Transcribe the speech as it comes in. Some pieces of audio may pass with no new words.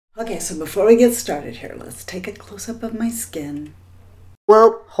Okay, so before we get started here, let's take a close-up of my skin.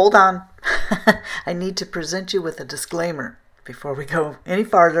 Well, hold on. I need to present you with a disclaimer. Before we go any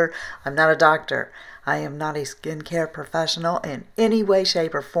farther, I'm not a doctor. I am not a skincare professional in any way,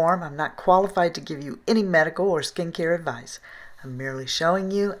 shape, or form. I'm not qualified to give you any medical or skincare advice. I'm merely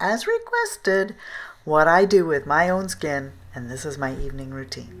showing you, as requested, what I do with my own skin, and this is my evening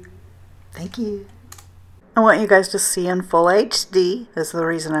routine. Thank you. I want you guys to see in full HD, this is the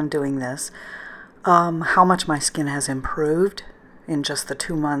reason I'm doing this, how much my skin has improved in just the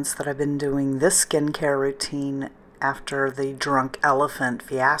 2 months that I've been doing this skincare routine after the drunk elephant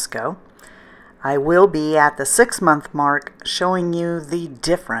fiasco. I will be at the 6-month mark showing you the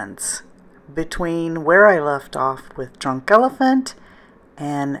difference between where I left off with drunk elephant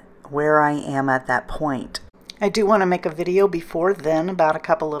and where I am at that point. I do want to make a video before then about a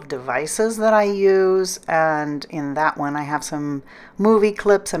couple of devices that I use, and in that one I have some movie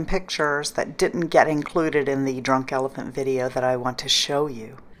clips and pictures that didn't get included in the drunk elephant video that I want to show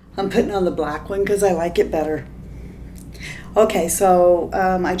you. I'm putting on the black one because I like it better. Okay, so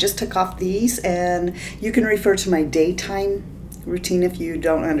I just took off these, and you can refer to my daytime routine if you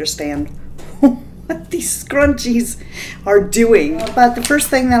don't understand what these scrunchies are doing. But the first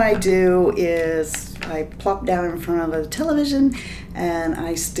thing that I do is I plop down in front of a television and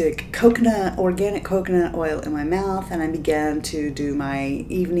I stick organic coconut oil in my mouth, and I begin to do my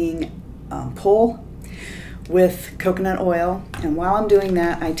evening pull with coconut oil. And while I'm doing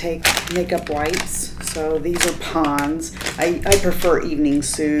that, I take makeup wipes. So these are Pond's. I prefer Evening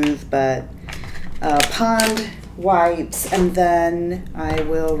Soothe, but Pond wipes, and then I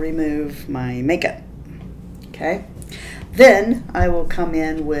will remove my makeup. Okay, then I will come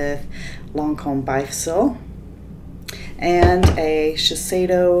in with Lancome Bifacil and a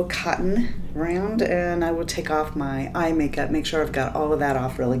Shiseido cotton round, and I will take off my eye makeup, make sure I've got all of that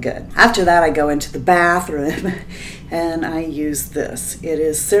off really good. After that, I go into the bathroom and I use this. It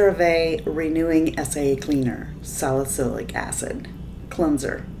is CeraVe Renewing SAA Cleaner Salicylic Acid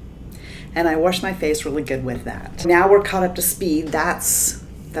Cleanser, and I wash my face really good with that. Now we're caught up to speed. That's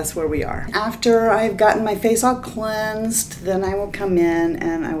where we are. After I've gotten my face all cleansed, then I will come in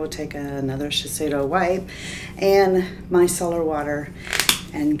and I will take another Shiseido wipe and my micellar water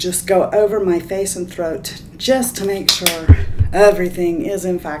and just go over my face and throat just to make sure everything is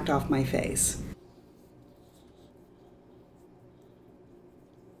in fact off my face.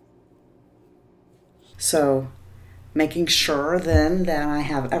 So making sure then that I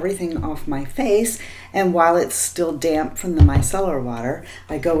have everything off my face, and while it's still damp from the micellar water,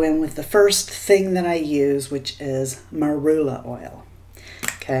 I go in with the first thing that I use, which is marula oil.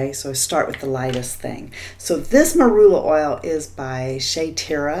 Okay, so I start with the lightest thing. So this marula oil is by Shea,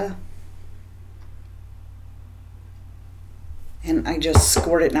 and I just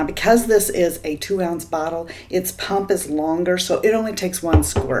squirt it. Now because this is a 2-ounce bottle, its pump is longer, so it only takes 1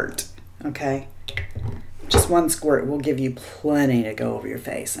 squirt, okay? Just 1 squirt will give you plenty to go over your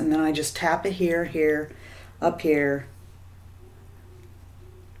face. And then I just tap it here, here, up here.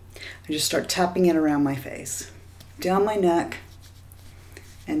 I just start tapping it around my face, down my neck,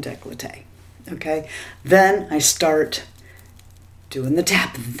 and décolleté, okay? Then I start doing the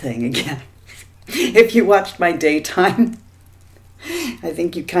tapping thing again. If you watched my daytime, I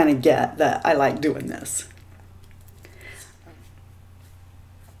think you kind of get that I like doing this.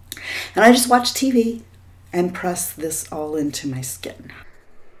 And I just watch TV and press this all into my skin.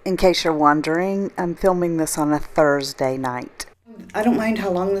 In case you're wondering, I'm filming this on a Thursday night. I don't mind how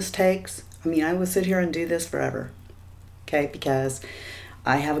long this takes. I mean, I will sit here and do this forever, okay, because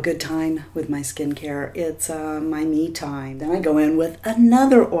I have a good time with my skincare. It's my me time. Then I go in with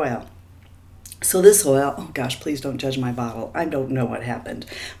another oil. So this oil, oh gosh, please don't judge my bottle. I don't know what happened.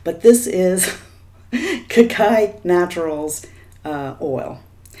 But this is Kakai Naturals oil.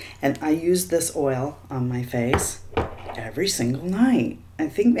 And I use this oil on my face every single night. I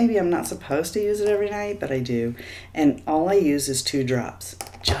think maybe I'm not supposed to use it every night, but I do. And all I use is 2 drops,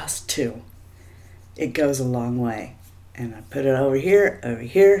 just 2. It goes a long way. And I put it over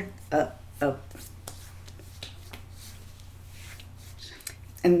here, up, up.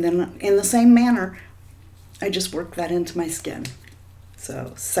 And then in the same manner, I just work that into my skin.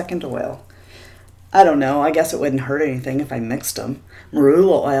 So second oil. I don't know, I guess it wouldn't hurt anything if I mixed them.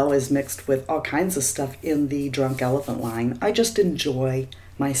 Marula oil is mixed with all kinds of stuff in the Drunk Elephant line. I just enjoy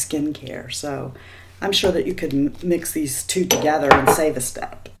my skincare, so I'm sure that you could mix these 2 together and save a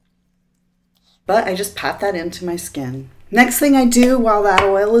step. But I just pat that into my skin. Next thing I do while that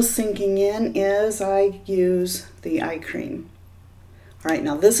oil is sinking in is I use the eye cream. All right,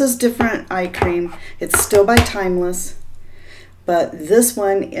 now this is different eye cream. It's still by Timeless, But this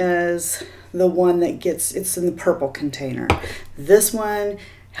one is the one that gets, it's in the purple container. This one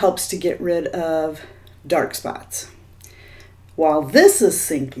helps to get rid of dark spots. While this is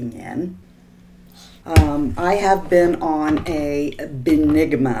sinking in, I have been on a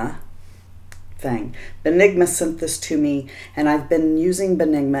Benigma thing. Benigma sent this to me, and I've been using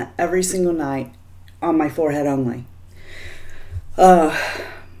Benigma every single night on my forehead only.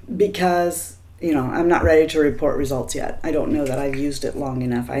 Because, you know, I'm not ready to report results yet. I don't know that I've used it long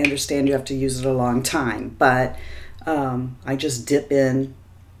enough. I understand you have to use it a long time, but I just dip in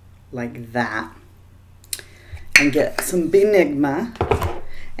like that and get some Benigma,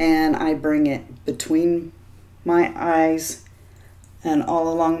 and I bring it between my eyes and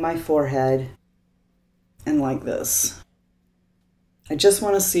all along my forehead and like this. I just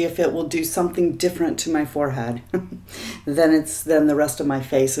want to see if it will do something different to my forehead than the rest of my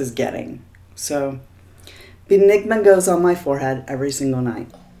face is getting. So Benigma goes on my forehead every single night.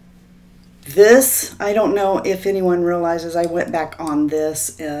 This, I don't know if anyone realizes, I went back on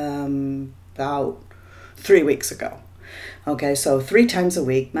this about 3 weeks ago. Okay, so 3 times a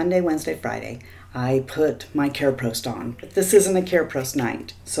week, Monday, Wednesday, Friday, I put my CareProst on. But this isn't a CareProst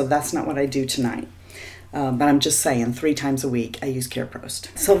night, so that's not what I do tonight. But I'm just saying, 3 times a week I use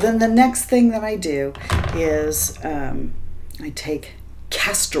CareProst. So then the next thing that I do is I take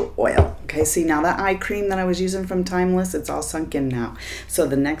castor oil. Okay, see, now that eye cream that I was using from Timeless, it's all sunk in now. So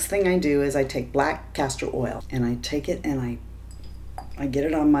the next thing I do is I take black castor oil, and I take it and I get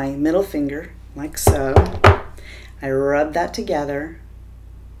it on my middle finger, like so. I rub that together,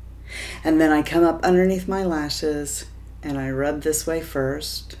 and then I come up underneath my lashes and I rub this way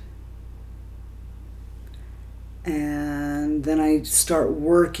first. And then I start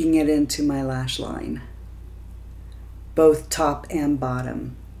working it into my lash line, both top and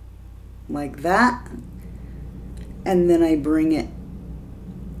bottom, like that. And then I bring it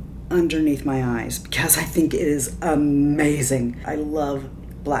underneath my eyes because I think it is amazing. I love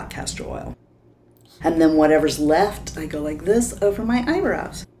black castor oil. And then whatever's left, I go like this over my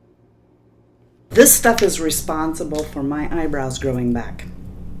eyebrows. This stuff is responsible for my eyebrows growing back.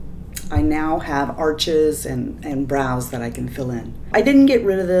 I now have arches and brows that I can fill in. I didn't get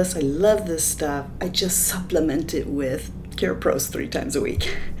rid of this. I love this stuff. I just supplement it with CareProst 3 times a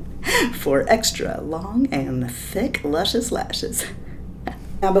week for extra long and thick, luscious lashes.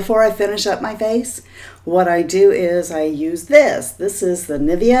 Now, before I finish up my face, what I do is I use this. This is the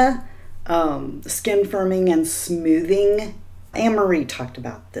Nivea Skin Firming and Smoothing. Anne-Marie talked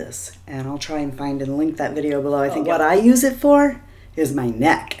about this, and I'll try and find and link that video below. I think what I use it for is my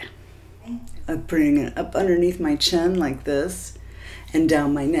neck. I bring it up underneath my chin like this and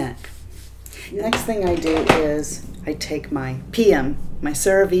down my neck. Next thing I do is I take my PM, my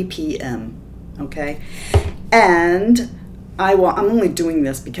CeraVe PM, okay? And I'm only doing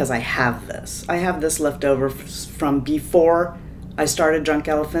this because I have this. I have this left over from before I started Drunk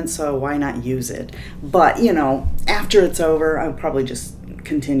Elephant, so why not use it? But, you know, after it's over, I'll probably just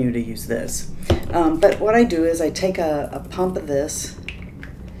continue to use this. But what I do is I take a pump of this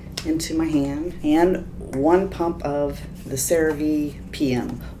into my hand and 1 pump of the CeraVe PM,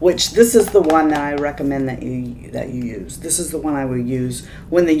 which this is the one that I recommend that you use. This is the one I would use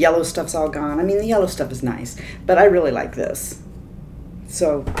when the yellow stuff's all gone. I mean, the yellow stuff is nice, but I really like this.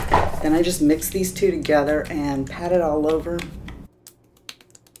 So then I just mix these two together and pat it all over.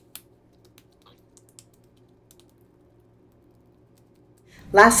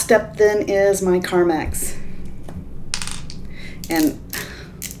 Last step then is my Carmex. And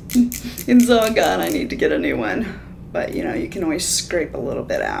it's all gone. I need to get a new one. But you know, you can always scrape a little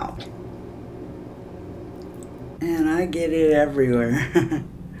bit out. And I get it everywhere.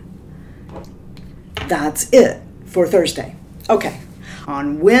 That's it for Thursday. Okay.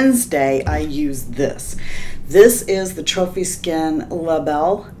 On Wednesday, I use this. This is the Trophy Skin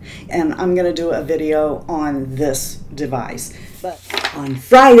Label, and I'm going to do a video on this device. But on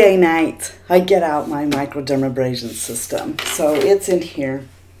Friday night, I get out my microdermabrasion system. So it's in here.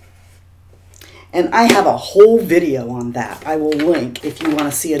 And I have a whole video on that. I will link if you want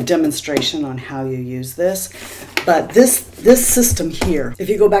to see a demonstration on how you use this. But this system here, if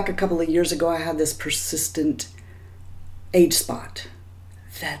you go back a couple of years ago, I had this persistent age spot.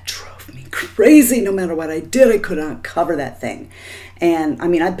 That drove me crazy. No matter what I did, I could not cover that thing. And I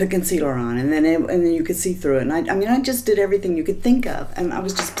mean, I'd put concealer on, and then you could see through it. And I mean, I just did everything you could think of, and I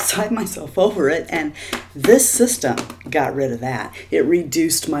was just beside myself over it. And this system got rid of that. It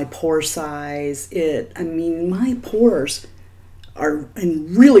reduced my pore size. I mean, my pores are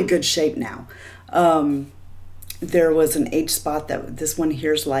in really good shape now. There was an age spot that this one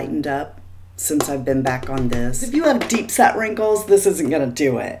here's lightened up since I've been back on this. If you have deep set wrinkles, this isn't gonna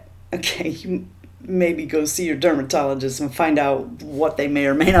do it. Okay, you maybe go see your dermatologist and find out what they may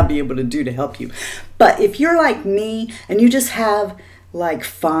or may not be able to do to help you. But if you're like me and you just have like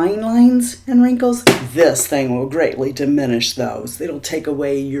fine lines and wrinkles, this thing will greatly diminish those. It'll take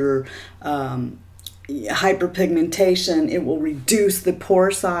away your hyperpigmentation. It will reduce the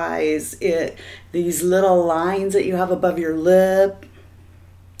pore size. These little lines that you have above your lip,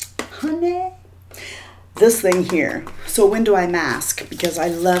 honey. This thing here. So when do I mask? Because I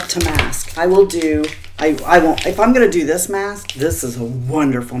love to mask. I won't, if I'm going to do this mask, this is a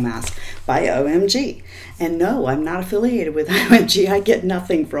wonderful mask by OMG. And no, I'm not affiliated with OMG. I get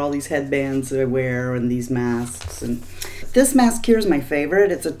nothing for all these headbands that I wear and these masks. And this mask here is my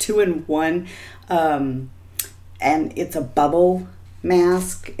favorite. It's a 2-in-1, and it's a bubble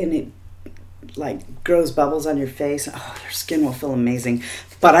mask, and it like grows bubbles on your face. Oh, your skin will feel amazing.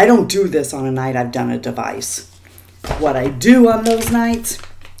 But I don't do this on a night I've done a device. What I do on those nights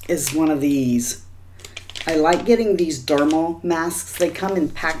is one of these. I like getting these dermal masks. They come in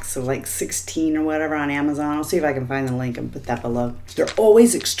packs of like 16 or whatever on Amazon. I'll see if I can find the link and put that below. They're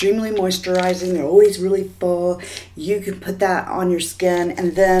always extremely moisturizing. They're always really full. You can put that on your skin.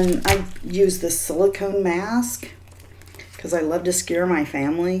 And then I use this silicone mask because I love to scare my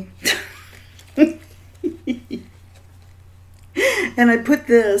family. And I put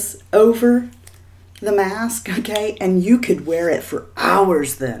this over the mask, okay? And you could wear it for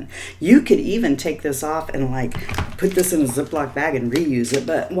hours then. You could even take this off and like put this in a Ziploc bag and reuse it,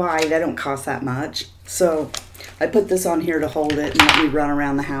 but why? They don't cost that much. So I put this on here to hold it and let me run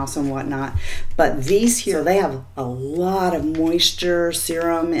around the house and whatnot. But these here, they have a lot of moisture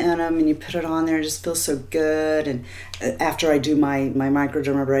serum in them, and you put it on there, it just feels so good. And after I do my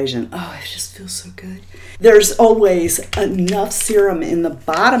microdermabrasion, oh, it just feels so good. There's always enough serum in the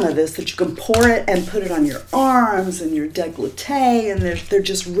bottom of this that you can pour it and put it on your arms and your décolleté, and they're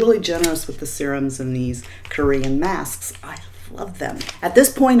just really generous with the serums in these Korean masks. I love them. At this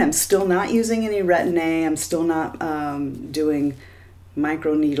point, I'm still not using any Retin-A. I'm still not doing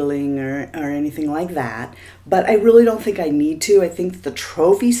microneedling or anything like that. But I really don't think I need to. I think the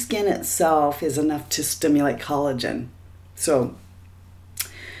trophy skin itself is enough to stimulate collagen. So,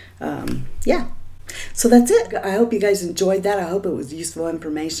 yeah. So that's it. I hope you guys enjoyed that. I hope it was useful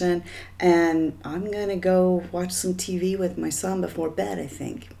information. And I'm going to go watch some TV with my son before bed, I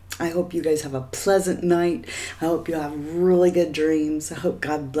think. I hope you guys have a pleasant night. I hope you have really good dreams. I hope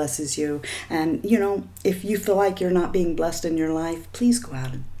God blesses you. And, you know, if you feel like you're not being blessed in your life, please go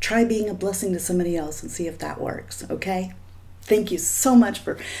out and try being a blessing to somebody else and see if that works, okay? Thank you so much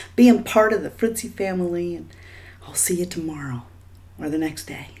for being part of the Fritzy family, and I'll see you tomorrow or the next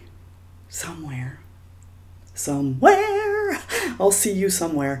day. Somewhere. I'll see you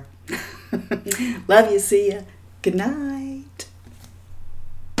somewhere. Love you. See ya. Good night.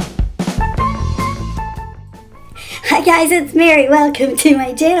 Hi guys, it's Mary. Welcome to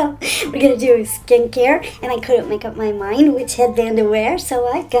my channel. We're going to do skincare, and I couldn't make up my mind which headband to wear, so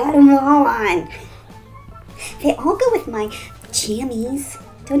I got them all on. They all go with my jammies,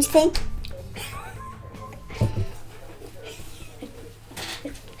 don't you think?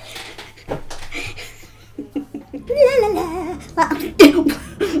 La la la.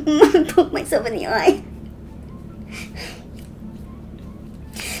 Poke myself in the eye.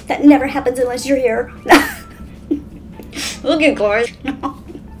 That never happens unless you're here. Okay, guys.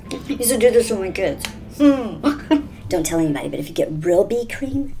 Used to do this with my kids. Don't tell anybody, but if you get real bee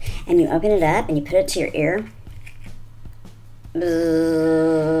cream and you open it up and you put it to your ear,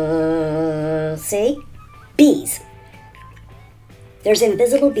 see? Bees. There's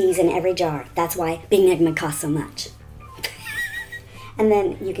invisible bees in every jar. That's why Big costs so much. And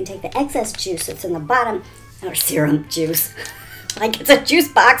then you can take the excess juice that's in the bottom, or serum juice. Like it's a juice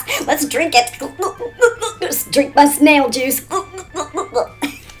box. Let's drink it. Just drink my snail juice.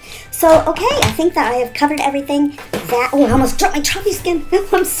 So, okay, I think that I have covered everything. Oh, I almost dropped my trophy skin.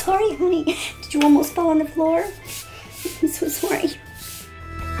 I'm sorry, honey. Did you almost fall on the floor? I'm so sorry.